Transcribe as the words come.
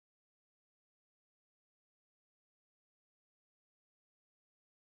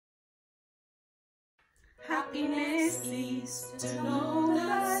Happiness is to know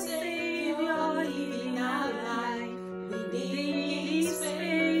the Savior living our life within His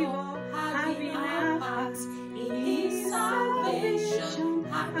favor, having our hearts in His salvation.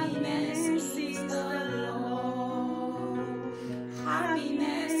 Happiness is the Lord.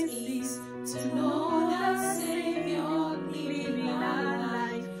 Happiness is to know the Savior living our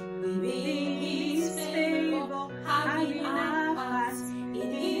life within His favor, having our hearts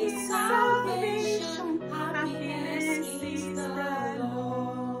in His salvation. Happiness is the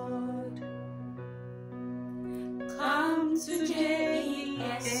Lord. Come to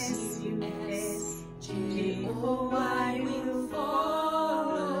JESUS, Jehovah will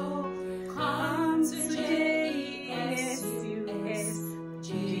follow. Come to JESUS,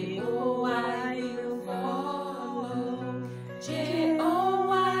 Jehovah will follow.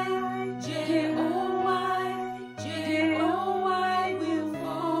 Jehovah will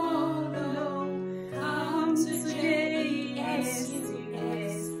follow. Come to JESUS,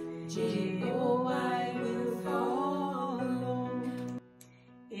 Jehovah will follow.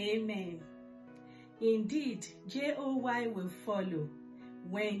 Amen. Indeed, JOY will follow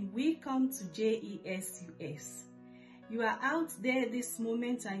when we come to JESUS. You are out there this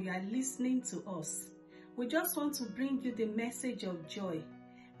moment and you are listening to us. We just want to bring you the message of joy,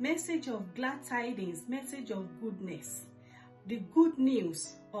 message of glad tidings, message of goodness, the good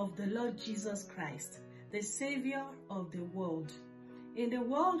news of the Lord Jesus Christ, the Savior of the world. In the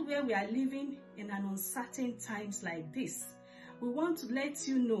world where we are living in an uncertain times like this, we want to let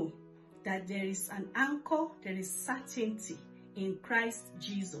you know that there is an anchor, there is certainty in Christ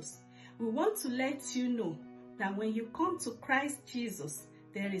Jesus. We want to let you know that when you come to Christ Jesus,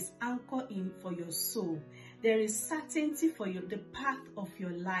 there is anchor in for your soul. There is certainty for you, the path of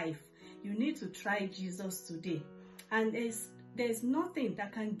your life. You need to try Jesus today. And there's nothing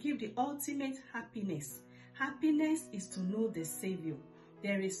that can give the ultimate happiness. Happiness is to know the Savior.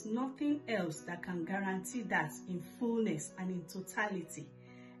 There is nothing else that can guarantee that in fullness and in totality.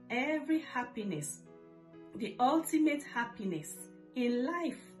 Every happiness, the ultimate happiness in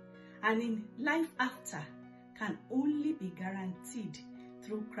life and in life after, can only be guaranteed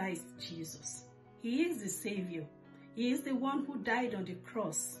through Christ Jesus. He is the Savior. He is the one who died on the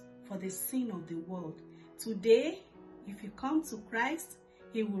cross for the sin of the world. Today, if you come to Christ,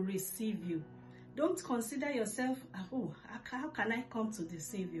 He will receive you. Don't consider yourself, oh, how can I come to the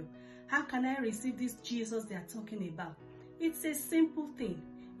Savior? How can I receive this Jesus they are talking about? It's a simple thing.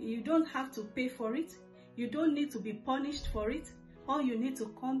 You don't have to pay for it. You don't need to be punished for it. All you need to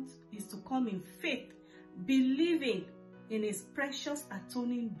come is to come in faith, believing in His precious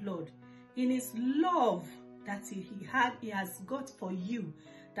atoning blood, in His love that He has got for you,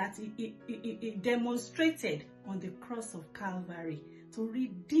 that He demonstrated on the cross of Calvary to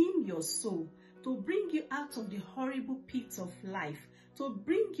redeem your soul, to bring you out of the horrible pits of life, to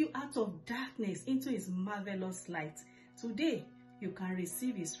bring you out of darkness into His marvelous light. Today, you can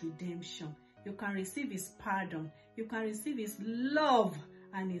receive His redemption. You can receive His pardon. You can receive His love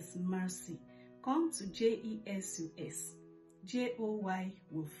and His mercy. Come to JESUS. JOY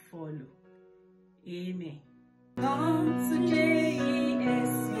will follow. Amen. Come to JESUS.